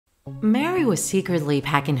Mary was secretly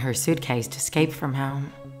packing her suitcase to escape from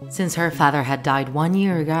home. Since her father had died 1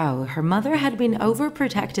 year ago, her mother had been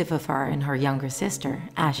overprotective of her and her younger sister,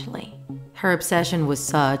 Ashley. Her obsession was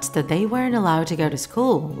such that they weren't allowed to go to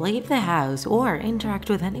school, leave the house, or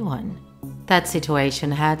interact with anyone. That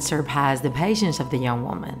situation had surpassed the patience of the young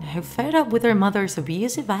woman, who, fed up with her mother's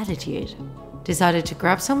abusive attitude, decided to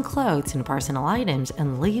grab some clothes and personal items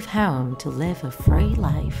and leave home to live a free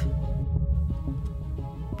life.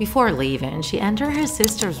 Before leaving, she entered her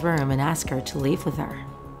sister's room and asked her to leave with her.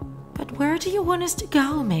 "But where do you want us to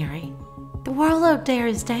go, Mary? The world out there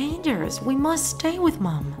is dangerous. We must stay with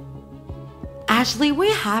Mom." "Ashley, we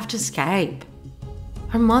have to escape.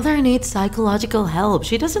 Our mother needs psychological help.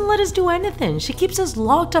 She doesn't let us do anything. She keeps us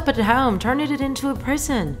locked up at home, turning it into a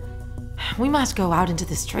prison. We must go out into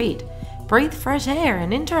the street, breathe fresh air,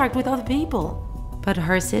 and interact with other people." But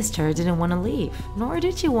her sister didn't want to leave, nor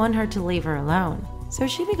did she want her to leave her alone, so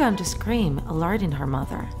she began to scream, alerting her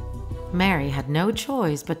mother. Mary had no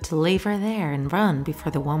choice but to leave her there and run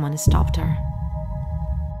before the woman stopped her.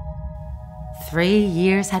 3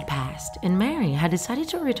 years had passed, and Mary had decided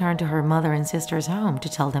to return to her mother and sister's home to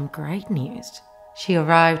tell them great news. She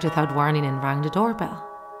arrived without warning and rang the doorbell.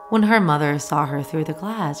 When her mother saw her through the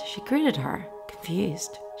glass, she greeted her,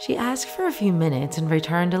 confused. She asked for a few minutes and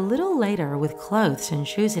returned a little later with clothes and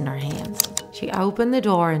shoes in her hands. She opened the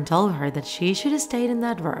door and told her that she should have stayed in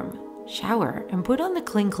that room, shower, and put on the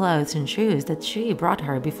clean clothes and shoes that she brought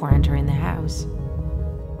her before entering the house.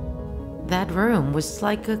 That room was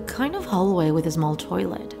like a kind of hallway with a small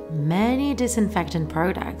toilet, many disinfectant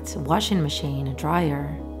products, a washing machine, a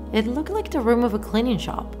dryer. It looked like the room of a cleaning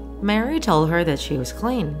shop. Mary told her that she was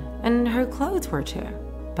clean, and her clothes were too.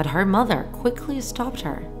 But her mother quickly stopped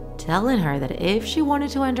her, telling her that if she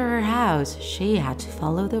wanted to enter her house, she had to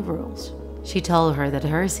follow the rules. She told her that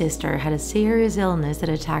her sister had a serious illness that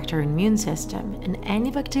attacked her immune system, and any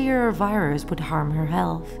bacteria or virus would harm her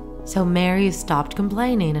health. So Mary stopped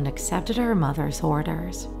complaining and accepted her mother's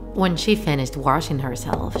orders. When she finished washing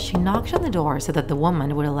herself, she knocked on the door so that the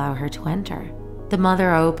woman would allow her to enter. The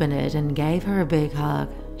mother opened it and gave her a big hug.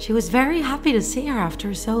 She was very happy to see her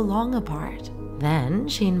after so long apart. Then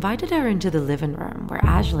she invited her into the living room where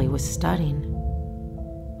Ashley was studying.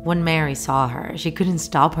 When Mary saw her, she couldn't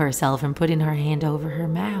stop herself from putting her hand over her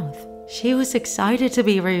mouth. She was excited to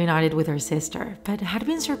be reunited with her sister, but had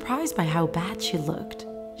been surprised by how bad she looked.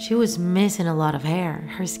 She was missing a lot of hair.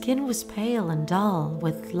 Her skin was pale and dull,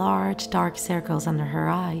 with large dark circles under her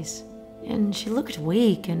eyes, and she looked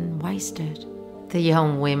weak and wasted. The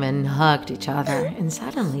young women hugged each other, and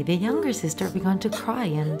suddenly the younger sister began to cry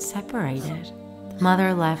and separated. The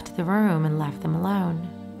mother left the room and left them alone.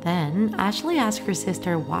 Then Ashley asked her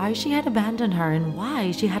sister why she had abandoned her and why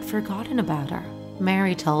she had forgotten about her.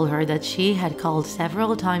 Mary told her that she had called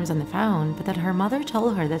several times on the phone, but that her mother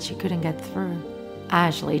told her that she couldn't get through.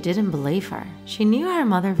 Ashley didn't believe her. She knew her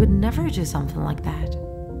mother would never do something like that.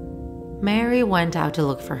 Mary went out to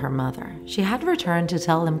look for her mother. She had returned to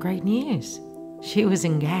tell them great news. She was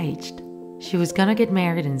engaged. She was gonna get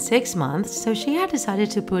married in 6 months, so she had decided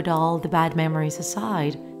to put all the bad memories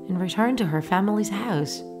aside and return to her family's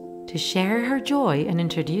house to share her joy and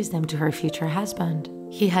introduce them to her future husband.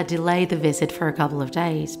 He had delayed the visit for a couple of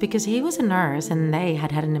days because he was a nurse and they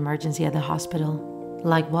had had an emergency at the hospital.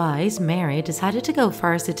 Likewise, Mary decided to go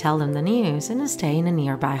first to tell them the news and to stay in a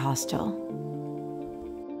nearby hostel.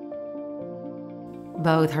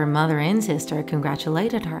 Both her mother and sister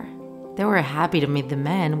congratulated her. They were happy to meet the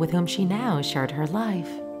man with whom she now shared her life.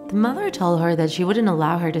 The mother told her that she wouldn't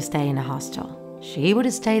allow her to stay in a hostel. She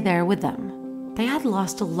would stay there with them. They had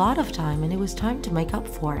lost a lot of time and it was time to make up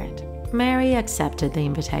for it. Mary accepted the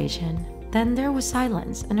invitation. Then there was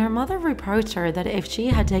silence, and her mother reproached her that if she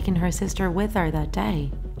had taken her sister with her that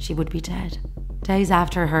day, she would be dead. Days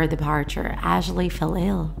after her departure, Ashley fell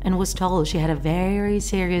ill and was told she had a very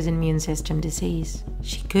serious immune system disease.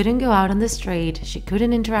 She couldn't go out on the street, she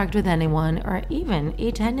couldn't interact with anyone, or even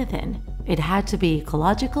eat anything. It had to be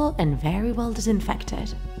ecological and very well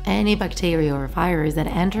disinfected. Any bacteria or virus that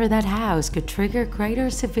entered that house could trigger greater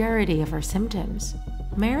severity of her symptoms.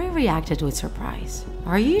 Mary reacted with surprise.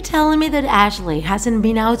 "Are you telling me that Ashley hasn't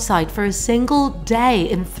been outside for a single day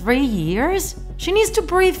in 3 years? She needs to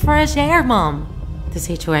breathe fresh air, Mom." The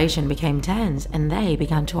situation became tense and they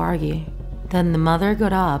began to argue. Then the mother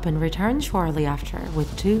got up and returned shortly after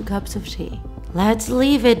with 2 cups of tea. "Let's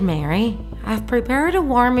leave it, Mary. I've prepared a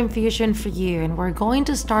warm infusion for you and we're going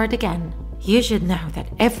to start again. You should know that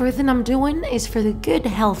everything I'm doing is for the good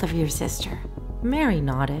health of your sister." Mary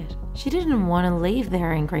nodded. She didn't want to leave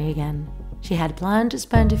there angry again. She had planned to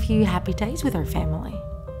spend a few happy days with her family.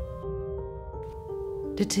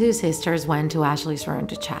 The two sisters went to Ashley's room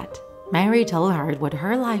to chat. Mary told her what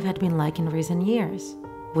her life had been like in recent years,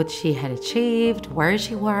 what she had achieved, where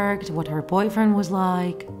she worked, what her boyfriend was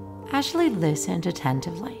like. Ashley listened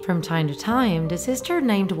attentively. From time to time, the sister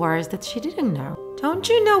named words that she didn't know. Don't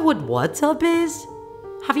you know what WhatsApp is?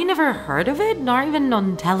 Have you never heard of it, not even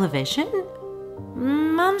on television?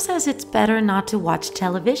 Mom says it's better not to watch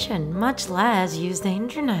television, much less use the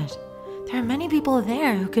internet. There are many people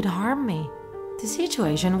there who could harm me. The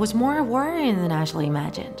situation was more worrying than Ashley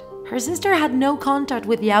imagined. Her sister had no contact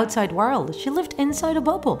with the outside world. She lived inside a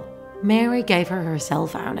bubble. Mary gave her her cell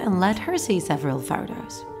phone and let her see several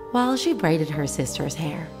photos while she braided her sister's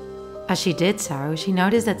hair. As she did so, she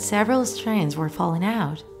noticed that several strands were falling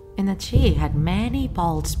out and that she had many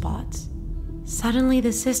bald spots. Suddenly,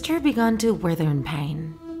 the sister began to writhe in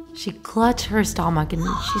pain. She clutched her stomach and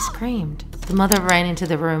she screamed. The mother ran into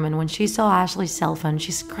the room, and when she saw Ashley's cell phone,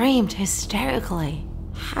 she screamed hysterically.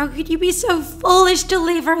 How could you be so foolish to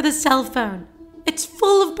leave her the cell phone? It's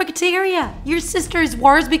full of bacteria. Your sister is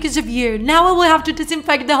worse because of you. Now I will have to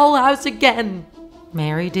disinfect the whole house again.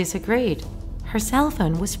 Mary disagreed. Her cell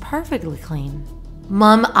phone was perfectly clean.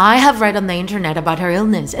 Mom, I have read on the internet about her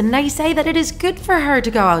illness, and they say that it is good for her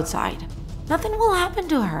to go outside. Nothing will happen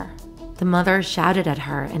to her. The mother shouted at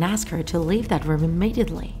her and asked her to leave that room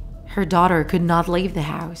immediately. Her daughter could not leave the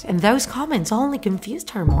house, and those comments only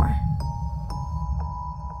confused her more.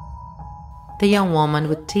 The young woman,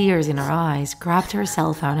 with tears in her eyes, grabbed her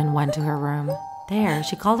cell phone and went to her room. There,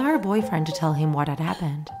 she called her boyfriend to tell him what had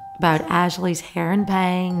happened. About Ashley's hair and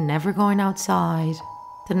pain, never going outside.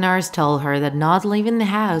 The nurse told her that not leaving the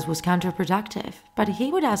house was counterproductive, but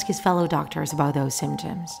he would ask his fellow doctors about those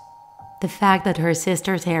symptoms. The fact that her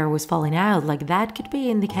sister's hair was falling out like that could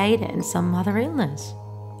be indicating some other illness.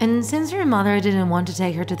 And since her mother didn't want to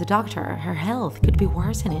take her to the doctor, her health could be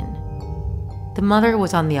worsening. The mother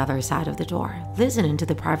was on the other side of the door, listening to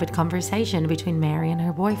the private conversation between Mary and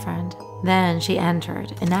her boyfriend. Then she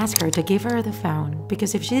entered and asked her to give her the phone,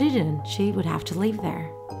 because if she didn't, she would have to leave there.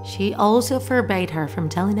 She also forbade her from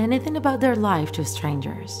telling anything about their life to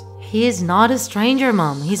strangers. He is not a stranger,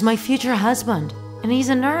 Mom. He's my future husband. And he's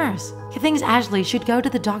a nurse. He thinks Ashley should go to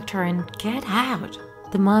the doctor and get out.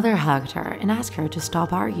 The mother hugged her and asked her to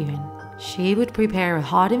stop arguing. She would prepare a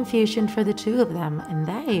hot infusion for the two of them, and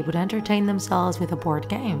they would entertain themselves with a board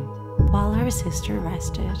game, while her sister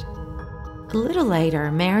rested. A little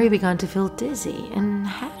later, Mary began to feel dizzy and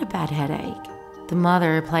had a bad headache. The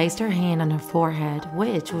mother placed her hand on her forehead,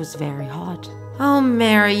 which was very hot. Oh,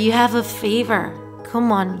 Mary, you have a fever.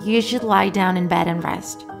 Come on, you should lie down in bed and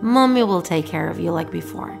rest. Mommy will take care of you like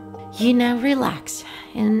before. You now relax.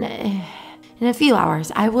 In a few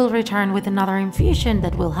hours, I will return with another infusion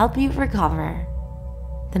that will help you recover.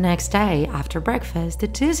 The next day, after breakfast, the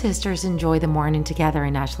two sisters enjoyed the morning together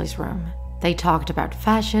in Ashley's room. They talked about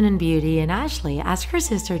fashion and beauty, and Ashley asked her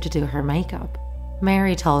sister to do her makeup.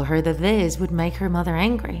 Mary told her that this would make her mother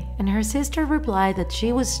angry, and her sister replied that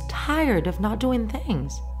she was tired of not doing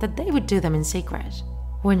things, that they would do them in secret.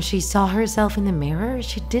 When she saw herself in the mirror,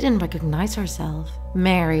 she didn't recognize herself.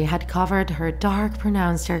 Mary had covered her dark,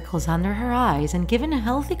 pronounced circles under her eyes and given a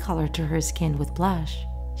healthy color to her skin with blush.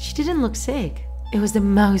 She didn't look sick. It was the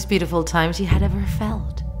most beautiful time she had ever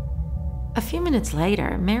felt. A few minutes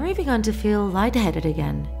later, Mary began to feel lightheaded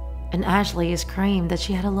again, and Ashley screamed that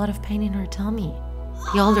she had a lot of pain in her tummy.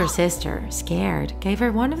 The older sister, scared, gave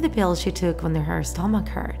her one of the pills she took when her stomach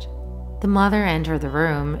hurt. The mother entered the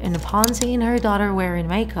room, and upon seeing her daughter wearing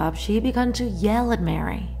makeup, she began to yell at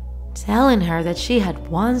Mary, telling her that she had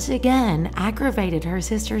once again aggravated her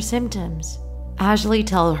sister's symptoms. Ashley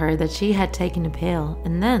told her that she had taken a pill,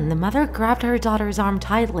 and then the mother grabbed her daughter's arm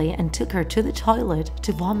tightly and took her to the toilet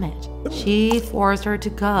to vomit. She forced her to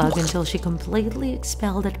gug until she completely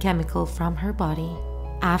expelled that chemical from her body.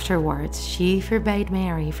 Afterwards, she forbade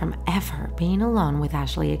Mary from ever being alone with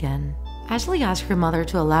Ashley again. Ashley asked her mother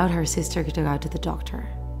to allow her sister to go to the doctor.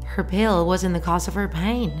 Her pill wasn't the cause of her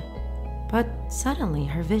pain. But suddenly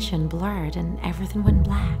her vision blurred and everything went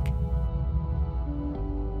black.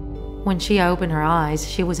 When she opened her eyes,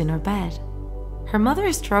 she was in her bed. Her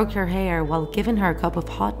mother stroked her hair while giving her a cup of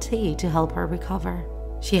hot tea to help her recover.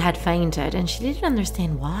 She had fainted and she didn't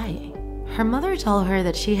understand why. Her mother told her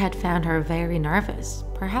that she had found her very nervous.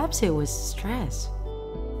 Perhaps it was stress.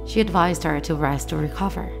 She advised her to rest to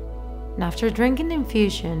recover. And after drinking the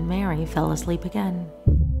infusion, Mary fell asleep again.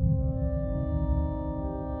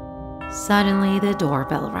 Suddenly, the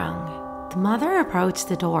doorbell rang. The mother approached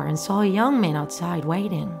the door and saw a young man outside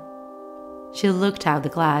waiting. She looked out the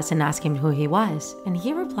glass and asked him who he was, and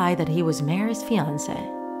he replied that he was Mary's fiancé.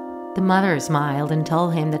 The mother smiled and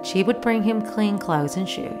told him that she would bring him clean clothes and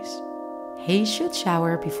shoes. He should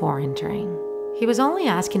shower before entering. He was only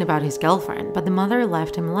asking about his girlfriend, but the mother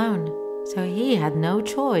left him alone, so he had no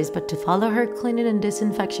choice but to follow her cleaning and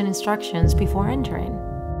disinfection instructions before entering.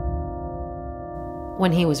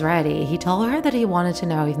 When he was ready, he told her that he wanted to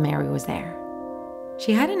know if Mary was there.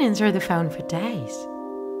 She hadn't answered the phone for days.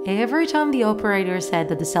 Every time the operator said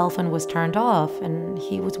that the cell phone was turned off, and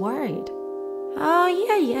he was worried. "Oh,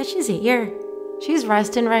 yeah, she's here. She's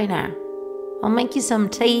resting right now. I'll make you some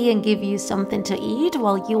tea and give you something to eat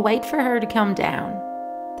while you wait for her to come down."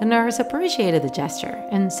 The nurse appreciated the gesture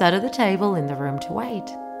and sat at the table in the room to wait.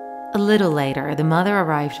 A little later, the mother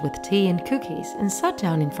arrived with tea and cookies and sat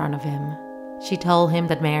down in front of him. She told him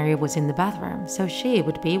that Mary was in the bathroom, so she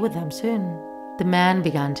would be with them soon. The man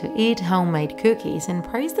began to eat homemade cookies and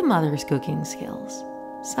praised the mother's cooking skills.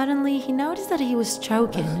 Suddenly, he noticed that he was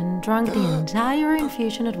choking and drank the entire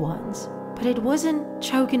infusion at once. But it wasn't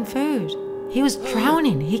choking food. He was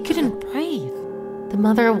drowning. He couldn't breathe. The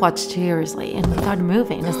mother watched curiously and without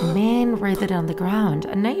moving as the man writhed on the ground,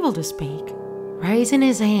 unable to speak. Raising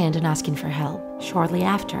his hand and asking for help, shortly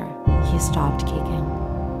after, he stopped kicking.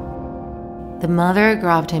 The mother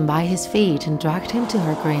grabbed him by his feet and dragged him to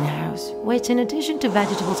her greenhouse, which, in addition to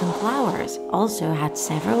vegetables and flowers, also had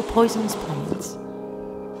several poisonous plants.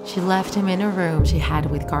 She left him in a room she had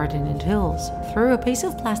with gardening tools, threw a piece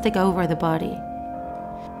of plastic over the body,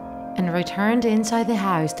 and returned inside the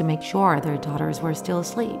house to make sure their daughters were still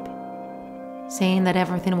asleep. Seeing that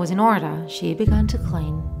everything was in order, she began to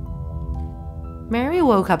clean. Mary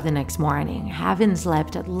woke up the next morning, having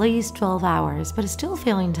slept at least 12 hours, but still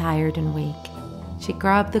feeling tired and weak. She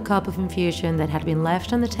grabbed the cup of infusion that had been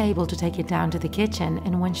left on the table to take it down to the kitchen,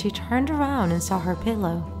 and when she turned around and saw her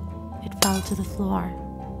pillow, it fell to the floor.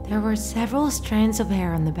 There were several strands of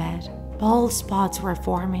hair on the bed. Bald spots were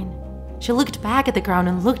forming. She looked back at the ground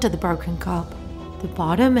and looked at the broken cup. The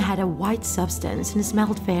bottom had a white substance and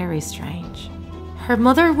smelled very strange. Her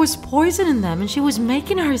mother was poisoning them and she was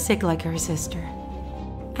making her sick like her sister.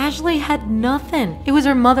 Ashley had nothing. It was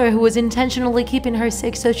her mother who was intentionally keeping her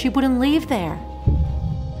sick so she wouldn't leave there.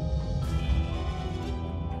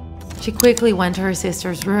 She quickly went to her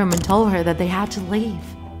sister's room and told her that they had to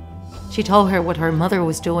leave. She told her what her mother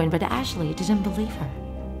was doing, but Ashley didn't believe her.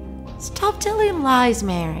 "Stop telling lies,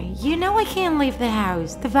 Mary. You know I can't leave the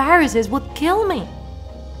house. The viruses would kill me."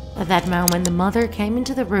 At that moment, the mother came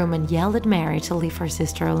into the room and yelled at Mary to leave her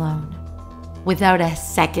sister alone. Without a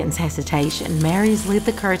second's hesitation, Mary slid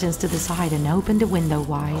the curtains to the side and opened the window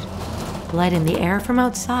wide, letting the air from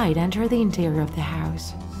outside enter the interior of the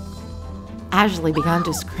house. Ashley began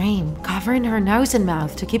to scream, covering her nose and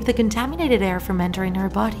mouth to keep the contaminated air from entering her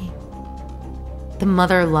body. The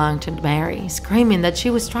mother lunged at Mary, screaming that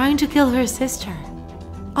she was trying to kill her sister.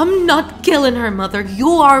 "I'm not killing her, mother. You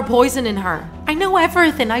are poisoning her. I know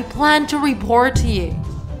everything. I plan to report to you."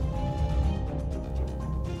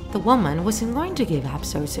 The woman wasn't going to give up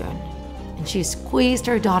so soon, and she squeezed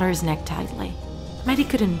her daughter's neck tightly. Mary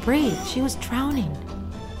couldn't breathe. She was drowning.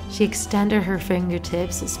 She extended her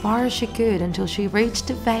fingertips as far as she could until she reached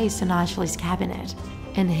the vase in Ashley's cabinet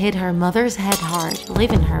and hit her mother's head hard,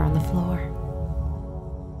 leaving her on the floor.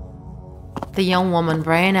 The young woman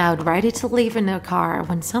ran out, ready to leave in her car,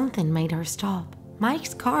 when something made her stop.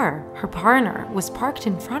 Mike's car, her partner, was parked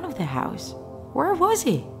in front of the house. Where was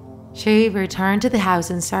he? She returned to the house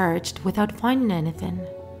and searched without finding anything.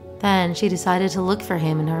 Then she decided to look for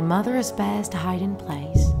him in her mother's best hiding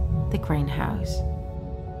place, the greenhouse.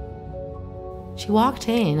 She walked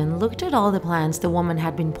in and looked at all the plants the woman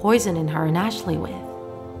had been poisoning her and Ashley with.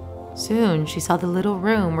 Soon she saw the little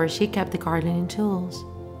room where she kept the gardening tools.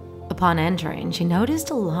 Upon entering, she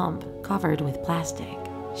noticed a lump covered with plastic.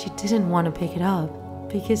 She didn't want to pick it up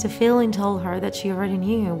because a feeling told her that she already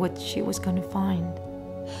knew what she was going to find.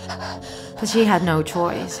 But she had no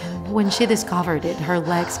choice, and when she discovered it, her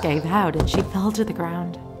legs gave out and she fell to the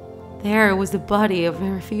ground. There was the body of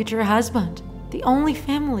her future husband, the only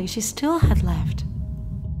family she still had left.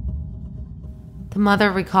 The mother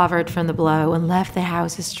recovered from the blow and left the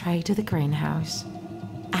house straight to the greenhouse.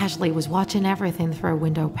 Ashley was watching everything through a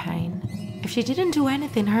window pane. If she didn't do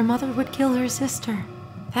anything, her mother would kill her sister.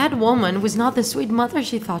 That woman was not the sweet mother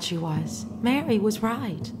she thought she was. Mary was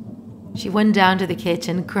right. She went down to the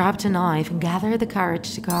kitchen, grabbed a knife, and gathered the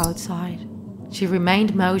courage to go outside. She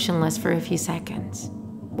remained motionless for a few seconds.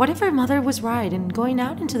 What if her mother was right and going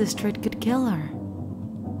out into the street could kill her?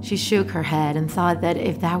 She shook her head and thought that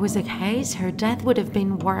if that was the case, her death would have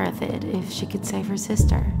been worth it if she could save her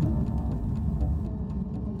sister.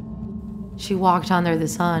 She walked under the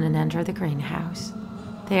sun and entered the greenhouse.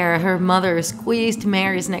 There, her mother squeezed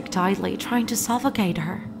Mary's neck tightly, trying to suffocate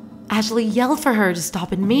her. Ashley yelled for her to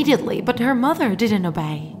stop immediately, but her mother didn't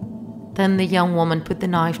obey. Then the young woman put the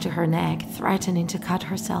knife to her neck, threatening to cut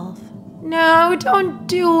herself. "No, don't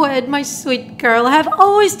do it, my sweet girl. I have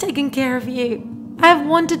always taken care of you. I have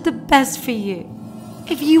wanted the best for you.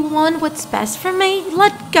 If you want what's best for me,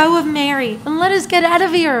 let go of Mary and let us get out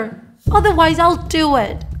of here. Otherwise, I'll do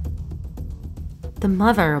it." The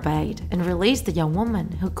mother obeyed and released the young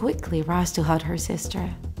woman, who quickly rushed to hug her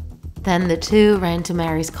sister. Then the two ran to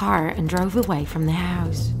Mary's car and drove away from the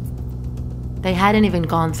house. They hadn't even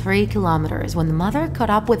gone 3 kilometers when the mother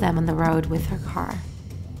caught up with them on the road with her car.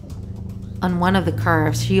 On one of the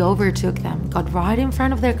curves, she overtook them, got right in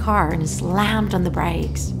front of their car and slammed on the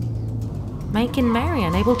brakes, making Mary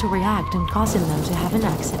unable to react and causing them to have an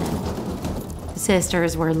accident. The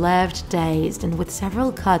sisters were left dazed and with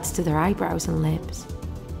several cuts to their eyebrows and lips.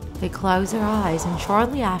 They closed their eyes and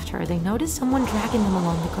shortly after, they noticed someone dragging them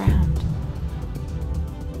along the ground.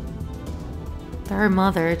 Their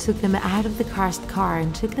mother took them out of the crashed car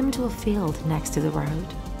and took them to a field next to the road.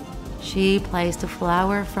 She placed a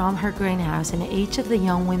flower from her greenhouse in each of the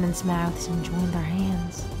young women's mouths and joined their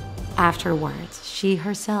hands. Afterwards, she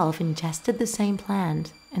herself ingested the same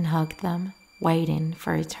plant and hugged them, waiting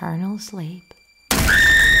for eternal sleep.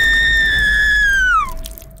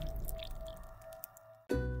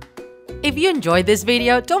 If you enjoyed this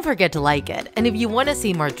video, don't forget to like it. And if you want to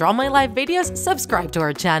see more Draw My Life videos, subscribe to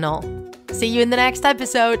our channel. See you in the next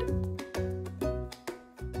episode!